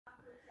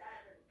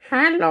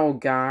Hello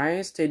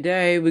guys,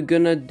 today we're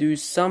gonna do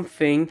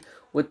something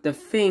with the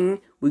thing.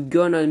 We're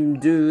gonna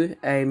do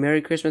a Merry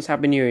Christmas,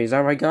 Happy New Year. Is that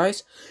right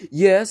guys?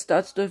 Yes,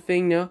 that's the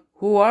thing now.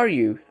 Who are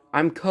you?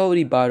 I'm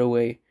Cody, by the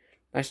way.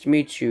 Nice to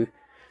meet you.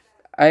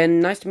 And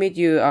nice to meet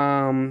you,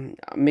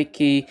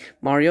 Mickey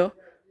Mario.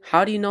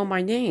 How do you know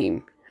my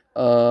name?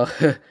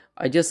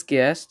 I just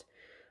guessed.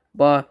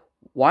 But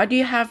why do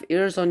you have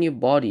ears on your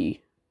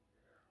body?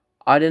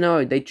 I don't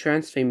know, they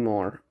transfer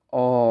more.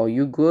 Oh,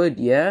 you good,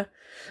 yeah?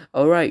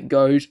 Alright,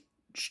 guys,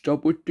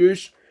 stop with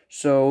this.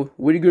 So,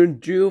 what are you gonna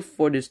do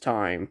for this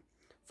time?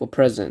 For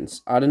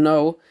presents? I don't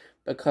know,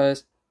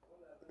 because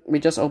we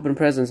just opened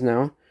presents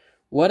now.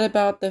 What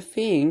about the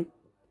thing?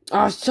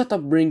 Ah, shut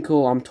up,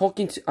 Wrinkle. I'm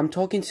talking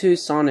to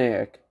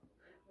Sonic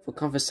for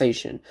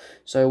conversation.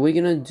 So, we're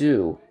gonna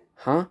do,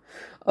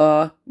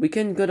 huh? We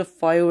can go to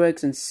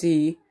fireworks and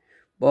see.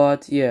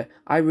 But yeah,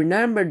 I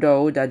remember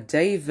though that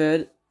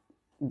David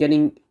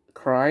getting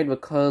cried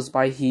because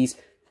by his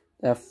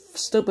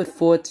stupid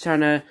foot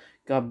trying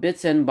got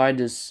bitten by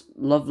this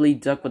lovely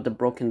duck with the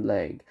broken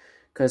leg.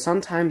 Because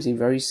sometimes he's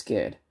very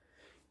scared.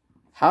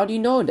 How do you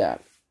know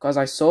that? Because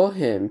I saw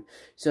him.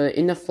 So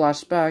in the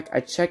flashback, I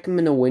checked him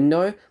in the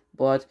window,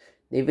 but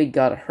David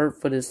got hurt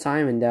for this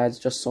time and Dad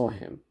just saw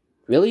him.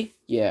 Really?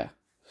 Yeah.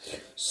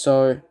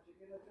 So,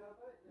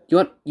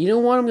 you know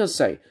what I'm gonna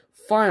say?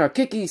 Final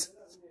kickies.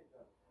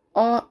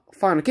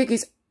 Final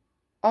kickies.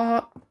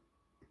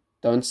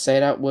 Don't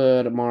say that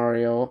word,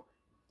 Mario.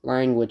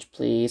 Language,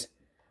 please.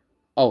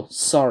 Oh,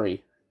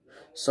 sorry.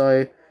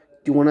 So, do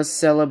you want to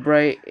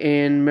celebrate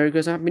in Merry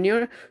Christmas, Happy New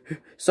Year?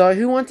 So,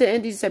 who wants to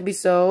end this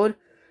episode?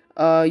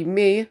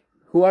 Me.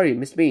 Who are you?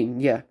 Miss Bean.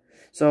 Yeah.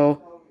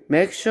 So,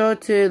 make sure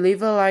to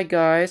leave a like,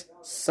 guys.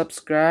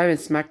 Subscribe and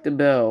smack the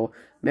bell.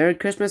 Merry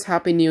Christmas,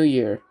 Happy New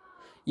Year.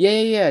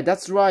 Yeah.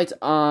 That's right.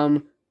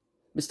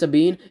 Mr.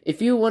 Bean.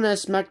 If you want to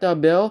smack that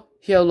bell,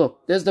 here,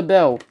 look. There's the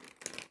bell.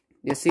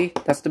 You see?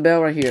 That's the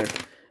bell right here.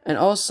 And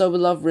also, we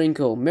love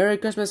Wrinkle. Merry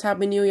Christmas,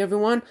 Happy New Year,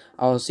 everyone.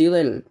 I'll see you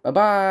later.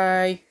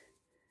 Bye-bye.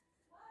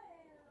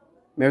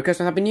 Merry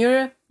Christmas, Happy New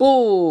Year.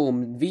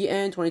 Boom. The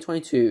end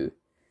 2022.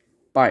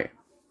 Bye.